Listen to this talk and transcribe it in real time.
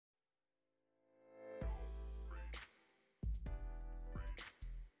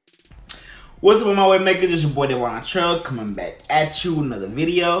What's up, my way makers? It's your boy Macho coming back at you with another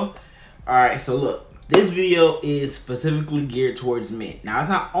video. Alright, so look, this video is specifically geared towards men. Now, it's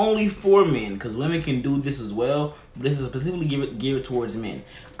not only for men, because women can do this as well, but this is specifically geared towards men.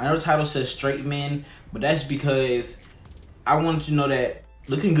 I know the title says straight men, but that's because I want you to know that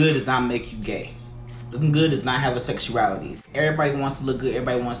looking good does not make you gay. Looking good does not have a sexuality. Everybody wants to look good.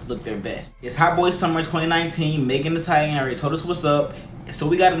 Everybody wants to look their best. It's Hot Boy Summer 2019. Megan Thee Stallion already told us what's up. So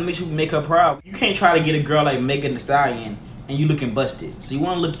we gotta make sure we make her proud. You can't try to get a girl like Megan Thee Stallion and you looking busted. So you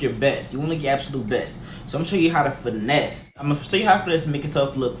wanna look your best. You wanna look your absolute best. So I'm gonna show you how to finesse. I'm gonna show you how to finesse and make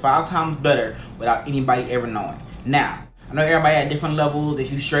yourself look 5 times better without anybody ever knowing. Now, I know everybody at different levels.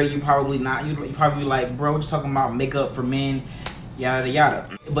 If you straight, you probably not. You probably like, bro, we're just talking about makeup for men. Yada yada,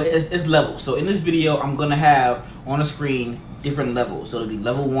 but it's levels. So in this video, I'm gonna have on the screen different levels. So it'll be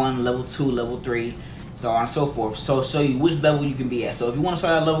level 1, level 2, level 3, so on and so forth. So show you which level you can be at. So if you want to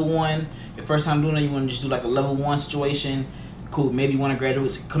start at level 1, your first time doing it, you want to just do like a level 1 situation. Cool. Maybe you want to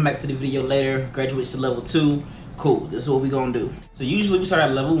graduate, come back to the video later, graduate to level 2. Cool. This is what we're gonna do. So usually we start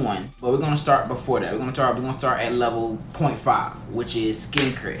at level 1, but we're gonna start before that. We're gonna start at level 0.5, which is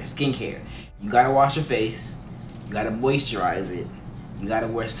skincare. You gotta wash your face. You gotta moisturize it. You gotta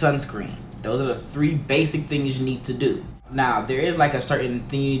wear sunscreen. Those are the 3 basic things you need to do. Now, there is like a certain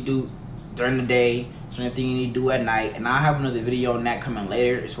thing you do during the day, certain thing you need to do at night, and I'll have another video on that coming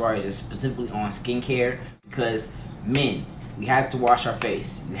later as far as just specifically on skincare, because men, we have to wash our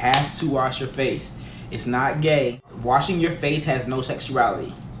face. You have to wash your face. It's not gay. Washing your face has no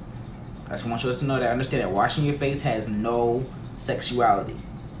sexuality. I just want you to know that, understand that washing your face has no sexuality.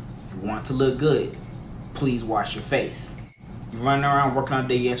 If you want to look good, please wash your face. You're running around working all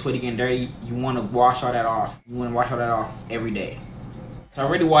day, getting sweaty, getting dirty. You want to wash all that off. You want to wash all that off every day. So I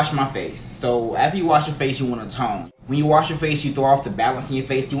already washed my face. So after you wash your face, you want to tone. When you wash your face, you throw off the balance in your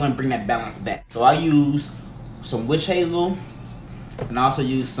face. You want to bring that balance back. So I use some witch hazel, and I also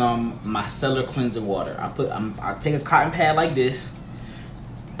use some micellar cleansing water. I take a cotton pad like this.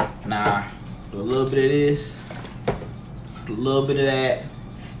 Now do a little bit of this, do a little bit of that,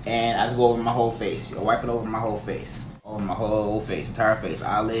 and I just go over my whole face. I wipe it over my whole face. Over my whole face, entire face,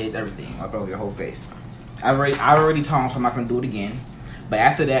 eyelids, everything. Wipe it over your whole face. I already toned, so I'm not gonna do it again. But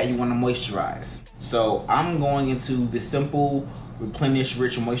after that, you want to moisturize. So I'm going into the simple Replenish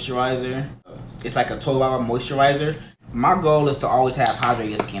Rich moisturizer. It's like a 12-hour moisturizer. My goal is to always have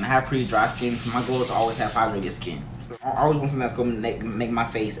hydrated skin. I have pretty dry skin, so my goal is to always have hydrated skin. I always want something that's gonna make my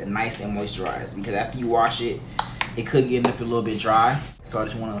face nice and moisturized, because after you wash it, it could get up a little bit dry. So I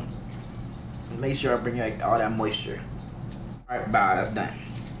just want to make sure I bring like all that moisture. Alright, bye, that's done.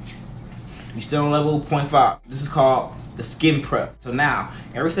 We still on level 0.5. This is called the skin prep. So now,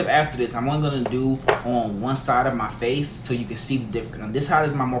 every step after this, I'm only gonna do on one side of my face so you can see the difference. Now this side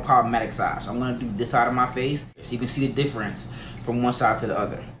is my more problematic side, so I'm gonna do this side of my face so you can see the difference from one side to the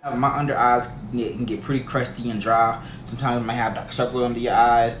other. My under eyes can get pretty crusty and dry. Sometimes you might have dark circle under your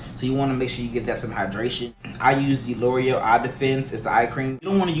eyes, so you want to make sure you get that some hydration. I use the L'Oreal Eye Defense. It's the eye cream. You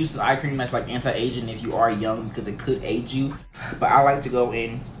don't want to use the eye cream that's like anti-aging if you are young, because it could age you. But I like to go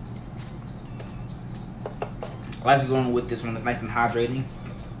in. With this one. It's nice and hydrating.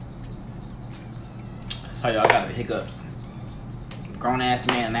 Sorry, y'all got the hiccups. Grown ass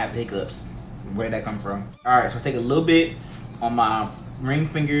man and I have the hiccups. Where'd that come from? Alright, so I take a little bit on my ring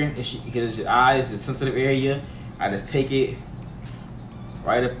finger, because your eyes is a sensitive area. I just take it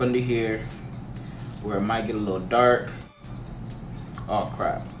right up under here where it might get a little dark. Oh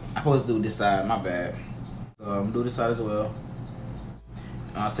crap, I'm supposed to do this side, my bad. So I'm gonna do this side as well.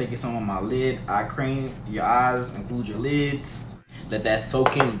 And I'll take some on my lid, eye cream, your eyes, include your lids. Let that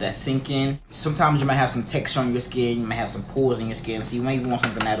soak in, let that sink in. Sometimes you might have some texture on your skin, you might have some pores in your skin, so you might want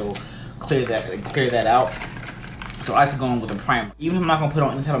something that'll clear that out. So I like to go in with a primer. Even if I'm not gonna put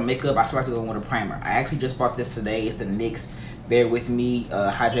on any type of makeup, I still like to go in with a primer. I actually just bought this today. It's the NYX Bear With Me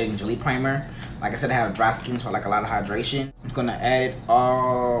Hydrating Jelly Primer. Like I said, I have dry skin, so I like a lot of hydration. I'm gonna add it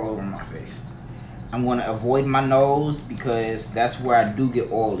all over my face. I'm gonna avoid my nose because that's where I do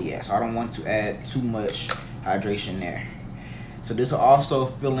get oily at. So I don't want to add too much hydration there. So this will also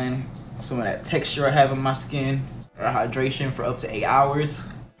fill in some of that texture I have in my skin. Hydration for up to 8 hours.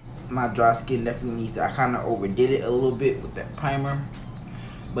 My dry skin definitely needs that. I kind of overdid it a little bit with that primer,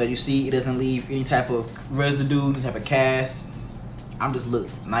 but you see it doesn't leave any type of residue, any type of cast. I'm just look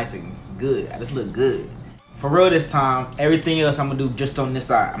nice and good. I just look good. For real this time, everything else I'm gonna do just on this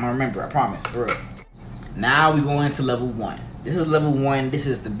side. I'm gonna remember, I promise, for real. Now we go into level 1. This is level 1. This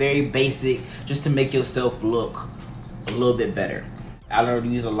is the very basic, just to make yourself look a little bit better. I don't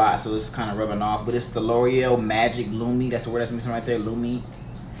use it a lot, so it's kind of rubbing off, but it's the L'Oreal Magic Lumi. That's the word that's missing right there, Lumi.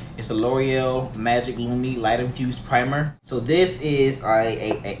 It's a L'Oreal Magic Lumi Light Infused Primer. So this is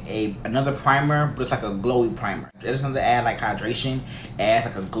another primer, but it's like a glowy primer. It doesn't add like hydration, it adds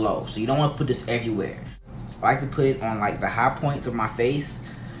like a glow. So you don't want to put this everywhere. I like to put it on like the high points of my face.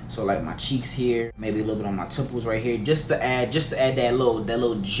 So like my cheeks here, maybe a little bit on my temples right here, just to add that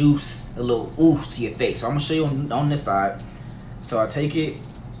little juice, a little oof to your face. So I'm gonna show you on this side. So I take it,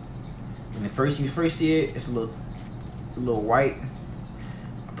 and you first see it, it's a little white.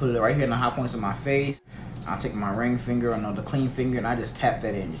 I put it right here in the high points of my face. I'll take my ring finger, or the clean finger, and I just tap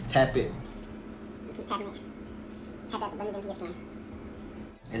that in. Just tap it. You keep tapping it. Tap that to blend it into your skin.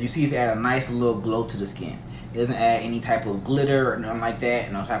 As you see, it's add a nice little glow to the skin. It doesn't add any type of glitter or nothing like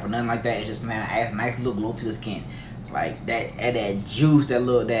that, nothing like that. It's just adds a nice little glow to the skin, like that. Add that juice, that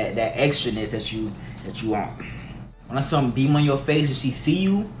extraness that you want. When something beam on your face and she see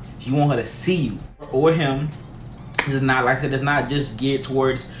you, you want her to see you or him. This is not, like I said, it's not just geared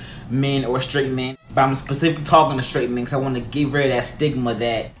towards men or straight men, but I'm specifically talking to straight men because I want to get rid of that stigma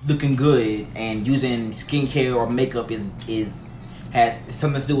that looking good and using skincare or makeup has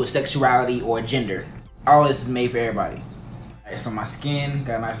something to do with sexuality or gender. All this is made for everybody. Alright, so my skin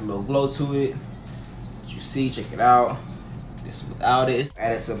got a nice little glow to it. As you see, check it out. This without it.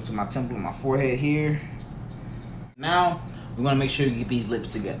 Add this up to my temple and my forehead here. Now, we're gonna make sure you get these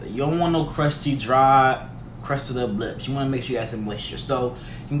lips together. You don't want no crusty, dry, crusted up lips. You wanna make sure you have some moisture. So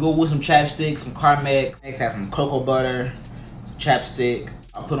you can go with some chapstick, some Carmex. Next, have some cocoa butter, chapstick.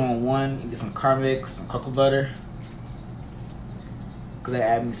 I'll put on one, you get some Carmex, some cocoa butter. Cause that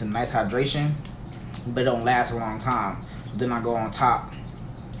add me some nice hydration, but it don't last a long time. So then I go on top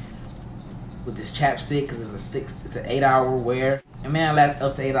with this chapstick, cause it's an 8-hour wear. It may not last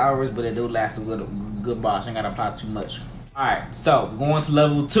up to 8 hours, but it do last a good bar. So you ain't gotta apply too much. Alright, so going to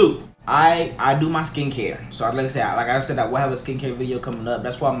level 2. I do my skincare. So like I said, I will have a skincare video coming up.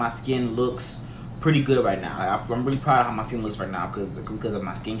 That's why my skin looks pretty good right now. Like, I'm really proud of how my skin looks right now because of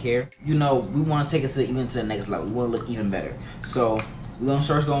my skincare. You know, we want to take it even to the next level. We want to look even better. So we're gonna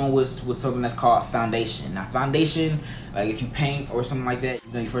start going with something that's called foundation. Now foundation, like if you paint or something like that,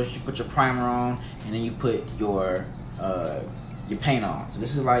 you know, first you put your primer on and then you put your paint on. So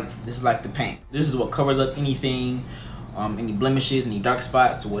this is like the paint. This is what covers up anything, any blemishes, any dark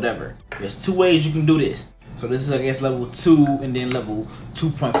spots or whatever. There's 2 ways you can do this. So this is, I guess, level 2 and then level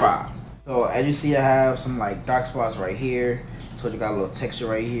 2.5. So as you see, I have some like dark spots right here. So you got a little texture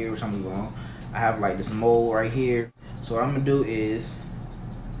right here, which I'm going. I have like this mole right here. So what I'm gonna do is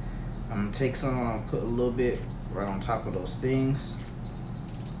I'm gonna take some and I'll put a little bit right on top of those things.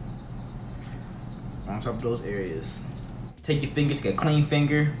 On top of those areas. Take your fingers, get a clean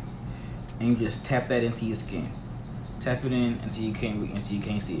finger, and you just tap that into your skin. Tap it in until you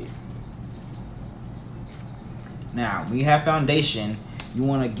can't see it. Now, when you have foundation, you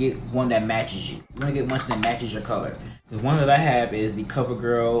want to get one that matches you. You want to get one that matches your color. The one that I have is the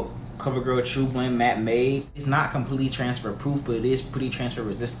CoverGirl True Blend Matte Made. It's not completely transfer proof, but it is pretty transfer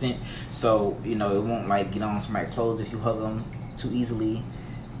resistant. So, you know, it won't like get on somebody's clothes if you hug them too easily,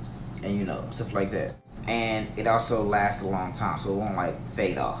 and you know, stuff like that. And it also lasts a long time, so it won't like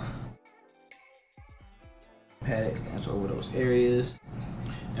fade off. Pat it over those areas,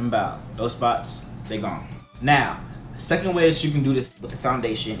 and about those spots, they're gone. Now, the second way that you can do this with the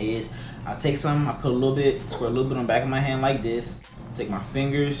foundation is I take some, I put a little bit, squirt a little bit on the back of my hand like this. Take my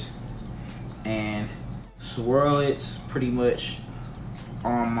fingers and swirl it pretty much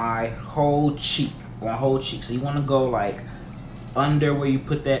on my whole cheek, So you want to go like under where you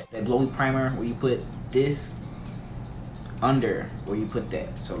put that glowy primer, where you put this, under where you put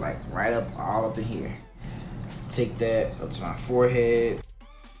that. So like right up, all up in here. Take that up to my forehead.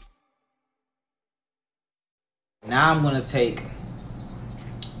 Now I'm gonna take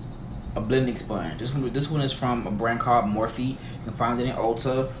a blending sponge. This one is from a brand called Morphe. You can find it in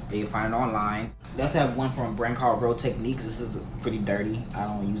Ulta, or you can find it online. They also have one from a brand called Real Techniques. This is pretty dirty. I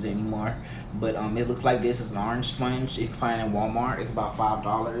don't use it anymore. But it looks like this. It's an orange sponge. You can find it in Walmart. It's about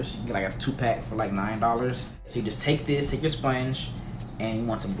 $5. You can get like a 2-pack for like $9. So you just take your sponge, and you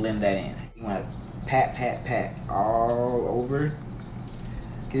want to blend that in. You want to pat all over.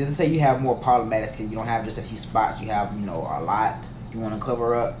 Because let's say you have more problematic skin. You don't have just a few spots. You have, you know, a lot. You want to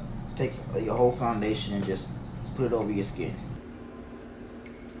cover up. Take your whole foundation and just put it over your skin.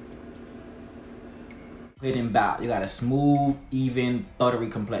 Put it in about. You got a smooth, even, buttery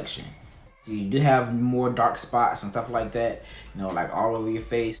complexion. So you do have more dark spots and stuff like that, you know, like all over your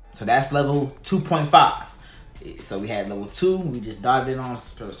face. So that's level 2.5. So we had level 2, we just dotted it on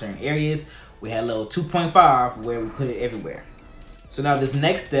certain areas. We had level 2.5 where we put it everywhere. So now this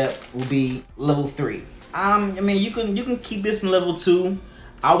next step will be level 3. I mean, you can keep this in level 2.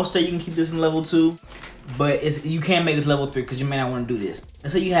 I would say you can keep this in level 2, but you can't make this level 3 because you may not want to do this.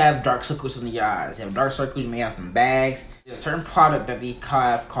 Let's say you have dark circles in your eyes. You have dark circles, you may have some bags. There's a certain product that we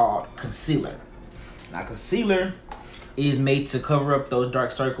have called concealer. Now concealer is made to cover up those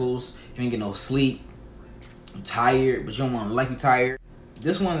dark circles. You ain't get no sleep, you're tired, but you don't want to be tired.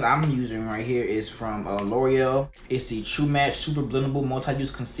 This one that I'm using right here is from L'Oreal. It's the True Match Super Blendable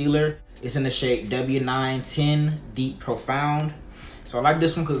Multi-Use Concealer. It's in the shade W910 Deep Profound. So I like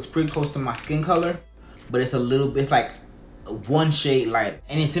this one because it's pretty close to my skin color, but it's it's like one shade lighter.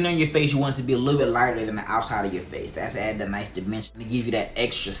 And it's in on your face, you want it to be a little bit lighter than the outside of your face. That's to add that nice dimension to give you that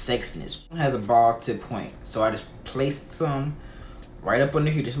extra sexiness. It has a ball tip point. So I just placed some right up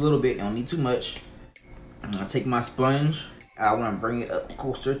under here, just a little bit, don't need too much. I'm gonna take my sponge. I want to bring it up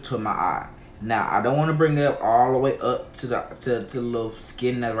closer to my eye. Now I don't want to bring it up all the way up to the little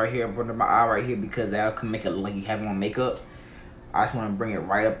skin that's right here up under my eye right here, because that can make it look like you have on makeup. I just want to bring it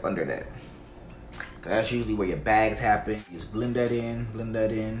right up under that. That's usually where your bags happen. You just blend that in, blend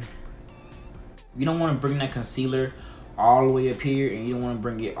that in. You don't want to bring that concealer all the way up here, and you don't want to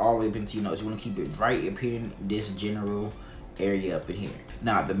bring it all the way up into your nose. You want to keep it right up here in this general area up in here.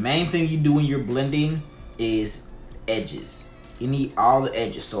 Now the main thing you do when you're blending is edges. You need all the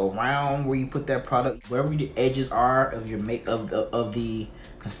edges. So around where you put that product, wherever the edges are of your of the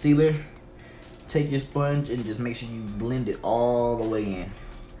concealer, take your sponge and just make sure you blend it all the way in.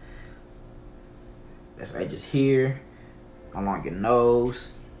 That's edges here, along your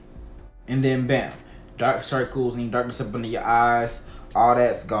nose, and then bam, dark circles, any darkness up under your eyes, all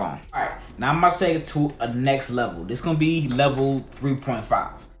that's gone. All right, now I'm about to take it to a next level. This is gonna be level 3.5.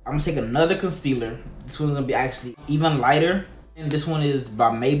 I'm gonna take another concealer. This one's gonna be actually even lighter. And this one is by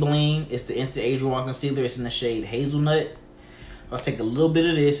Maybelline. It's the Instant Age Rewind Concealer. It's in the shade Hazelnut. I'll take a little bit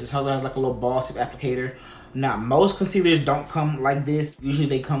of this. It also has like a little ball tip applicator. Now, most concealers don't come like this. Usually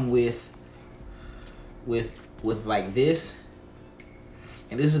they come with like this.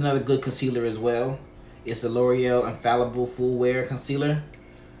 And this is another good concealer as well. It's the L'Oreal Infallible Full Wear Concealer.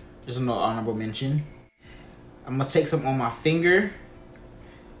 There's no honorable mention. I'm gonna take some on my finger.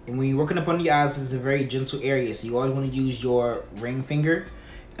 And when you're working up under your eyes, this is a very gentle area, so you always want to use your ring finger.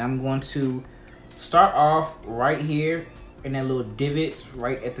 And I'm going to start off right here in that little divot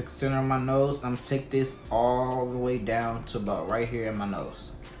right at the center of my nose. I'm gonna take this all the way down to about right here in my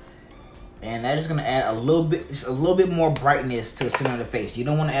nose. And that is gonna add a little bit, just a little bit more brightness to the center of the face. You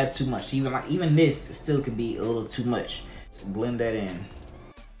don't want to add too much. Even this still could be a little too much. So blend that in.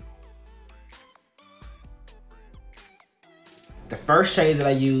 The first shade that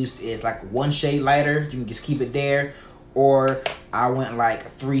I used is like one shade lighter. You can just keep it there. Or I went like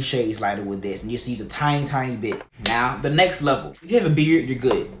 3 shades lighter with this, and just use a tiny bit. Now, the next level. If you have a beard, you're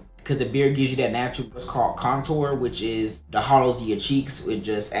good, because the beard gives you that natural, what's called contour, which is the hollows of your cheeks. It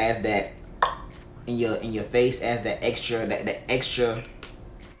just adds that in your face, adds that extra,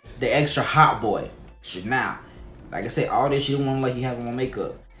 the extra hot boy. Now, like I said, all this you don't want to like you have on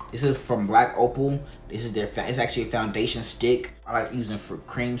makeup. This is from Black Opal. This is it's actually a foundation stick. I like using for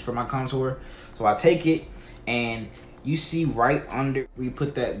creams for my contour. So I take it, and you see right under where you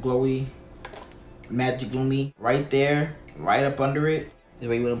put that glowy Magic Gloomy, right there, right up under it is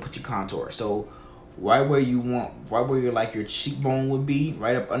where you want to put your contour. So right where like your cheekbone would be,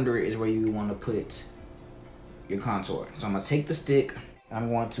 right up under it is where you want to put your contour. So I'm gonna take the stick, I'm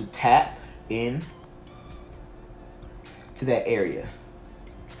going to tap in to that area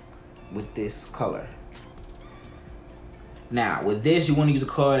with this color. Now with this, you want to use a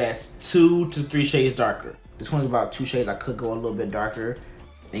color that's 2 to 3 shades darker. This one's about 2 shades. I could go a little bit darker.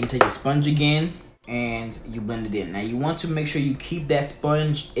 Then you take your sponge again and you blend it in. Now you want to make sure you keep that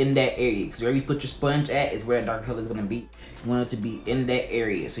sponge in that area, because wherever you put your sponge at is where that dark color is going to be. You want it to be in that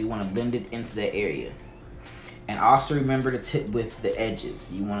area, so you want to blend it into that area. And also remember to tip with the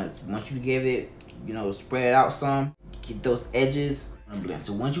edges. You want to, once you give it, you know, spread it out some, get those edges and blend.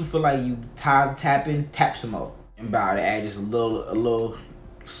 So once you feel like you tired of tapping, tap some more. And about to add just a little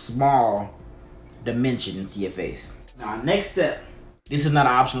small dimension into your face. Now next step, this is not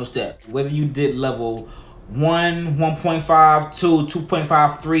an optional step. Whether you did level 1, 1.5, 2,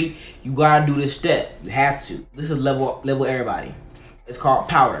 2.5, 3, you gotta do this step. You have to. This is level everybody. It's called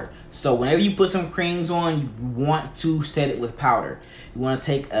powder. So whenever you put some creams on, you want to set it with powder. You want to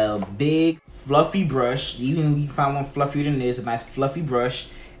take a big fluffy brush, even if you find one fluffier than this, a nice fluffy brush,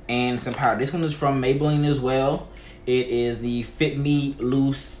 and some powder. This one is from Maybelline as well. It is the Fit Me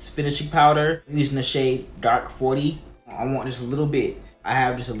Loose Finishing Powder. I'm using the shade Dark 40. I want just a little bit. I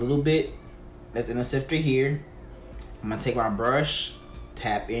have just a little bit that's in a sifter here. I'm gonna take my brush,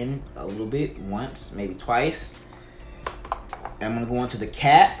 tap in a little bit, once, maybe twice. And I'm gonna go into the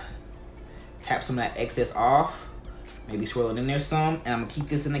cap, tap some of that excess off, maybe swirl it in there some, and I'm gonna keep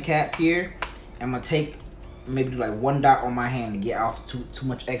this in the cap here. I'm gonna take maybe do like 1 dot on my hand to get off too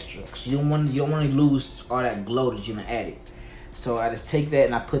much extra. Cause you don't want to lose all that glow that you done added. So I just take that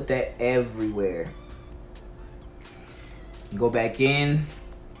and I put that everywhere. Go back in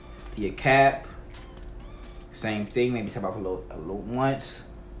to your cap. Same thing. Maybe tap off a little once,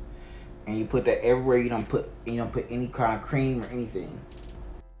 and you put that everywhere. You don't put any kind of cream or anything.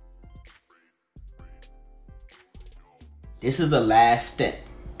 This is the last step.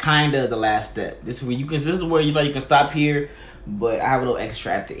 Kinda the last step. This is where you can stop here, but I have a little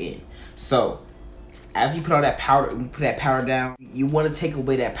extra at the end. So after you put all that powder, put that powder down, you want to take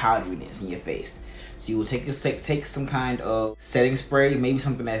away that powderiness in your face. So you will take some kind of setting spray, maybe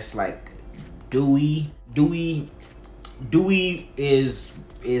something that's like dewy. Dewy is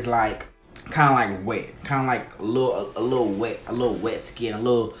like kind of like wet, kind of like a little wet skin, a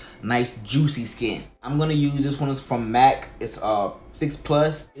little nice juicy skin. I'm gonna use this one. Is from MAC. It's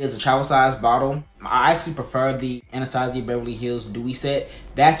 6+. It's a travel size bottle. I actually prefer the Anastasia Beverly Hills Dewy set.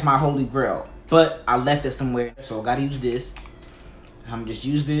 That's my holy grail, but I left it somewhere, so I gotta use this. I'm just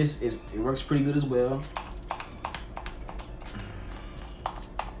use this. It works pretty good as well.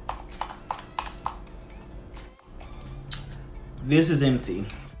 This is empty,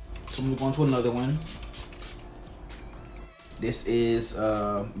 so I'm going to another one. This is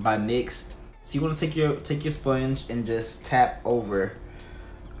by NYX. So you want to take your sponge and just tap over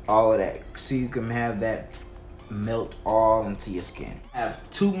all of that, so you can have that melt all into your skin. I have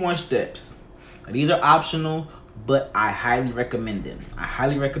 2 more steps. These are optional, but I highly recommend them. I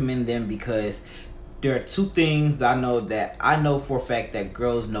highly recommend them because there are 2 things that I know for a fact that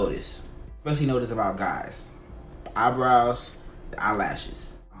girls notice, especially notice about guys: eyebrows, the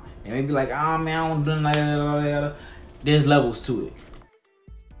eyelashes. And maybe like, oh man, I don't do nothing like that. There's levels to it.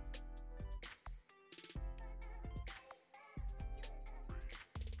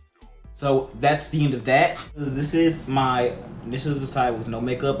 So that's the end of that. This is the side with no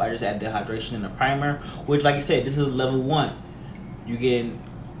makeup. I just added the hydration and the primer, which, like I said, this is level 1. You can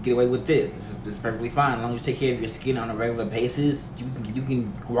get away with this. This is perfectly fine. As long as you take care of your skin on a regular basis, you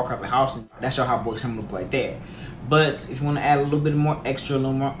can walk out the house and that's your hot boy summer look right there. But if you want to add a little bit more extra, a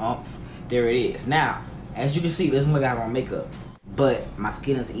little more oomph, there it is. Now, as you can see, it doesn't look like I have on makeup, but my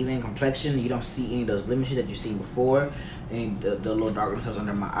skin is even complexion. You don't see any of those blemishes that you've seen before, and the little dark spots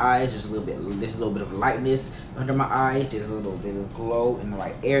under my eyes. Just a little bit of lightness under my eyes, just a little bit of glow in the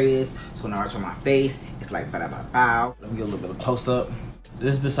right areas. So when I turn my face, it's like bow bow bow. Let me get a little bit of close up.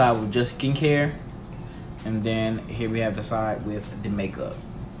 This is the side with just skincare, and then here we have the side with the makeup.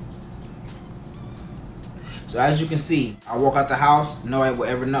 So as you can see, I walk out the house, nobody will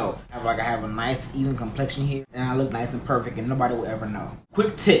ever know. I have a nice even complexion here, and I look nice and perfect, and nobody will ever know.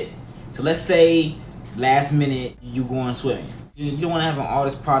 Quick tip. So let's say last minute you going swimming. You don't want to have on all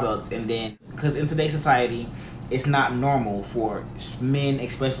this product, and then, because in today's society, it's not normal for men,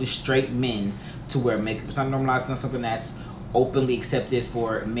 especially straight men, to wear makeup. It's not normalized. It's not something that's openly accepted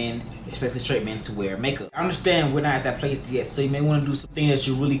for men, especially straight men, to wear makeup. I understand we're not at that place yet, so you may want to do something that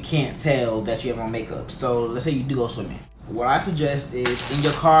you really can't tell that you have on makeup. So let's say you do go swimming. What I suggest is, in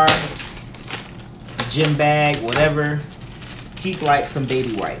your car, gym bag, whatever, keep like some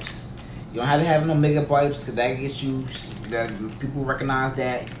baby wipes. You don't have to have no makeup wipes, because that gets you, people recognize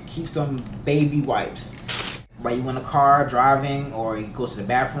that. Keep some baby wipes. While you in the car driving, or you go to the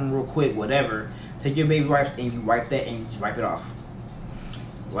bathroom real quick, whatever, take your baby wipes and you wipe that and you just wipe it off.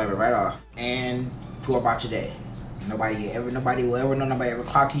 Wipe it right off and go about your day. Nobody will ever know, nobody ever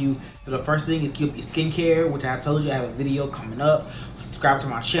clock you. So the first thing is keep up your skincare, which I told you I have a video coming up. Subscribe to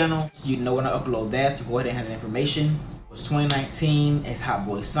my channel so you know when I upload that, so go ahead and have the information. It's 2019, it's hot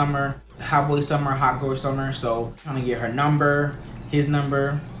boy summer. Hot boy summer, hot girl summer. So I'm trying to get her number, his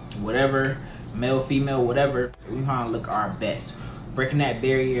number, whatever, male, female, whatever. We trying to look our best. Breaking that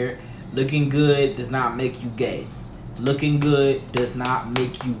barrier. Looking good does not make you gay. Looking good does not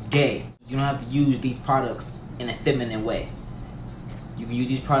make you gay. You don't have to use these products in a feminine way. You can use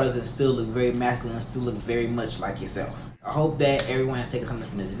these products and still look very masculine and still look very much like yourself. I hope that everyone has taken something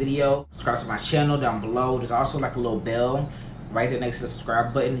from this video. Subscribe to my channel down below. There's also like a little bell right there next to the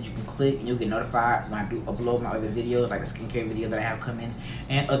subscribe button that you can click, and you'll get notified when I do upload my other videos, like the skincare video that I have coming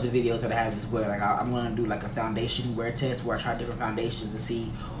and other videos that I have as well. Like I'm gonna do like a foundation wear test where I try different foundations to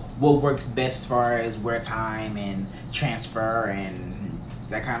see what works best as far as wear time and transfer and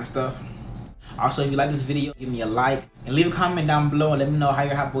that kind of stuff. Also, if you like this video, give me a like and leave a comment down below and let me know how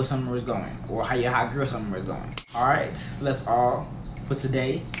your hot boy summer is going, or how your hot girl summer is going. Alright, so that's all for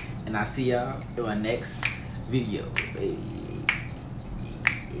today, and I'll see y'all in my next video. Bye.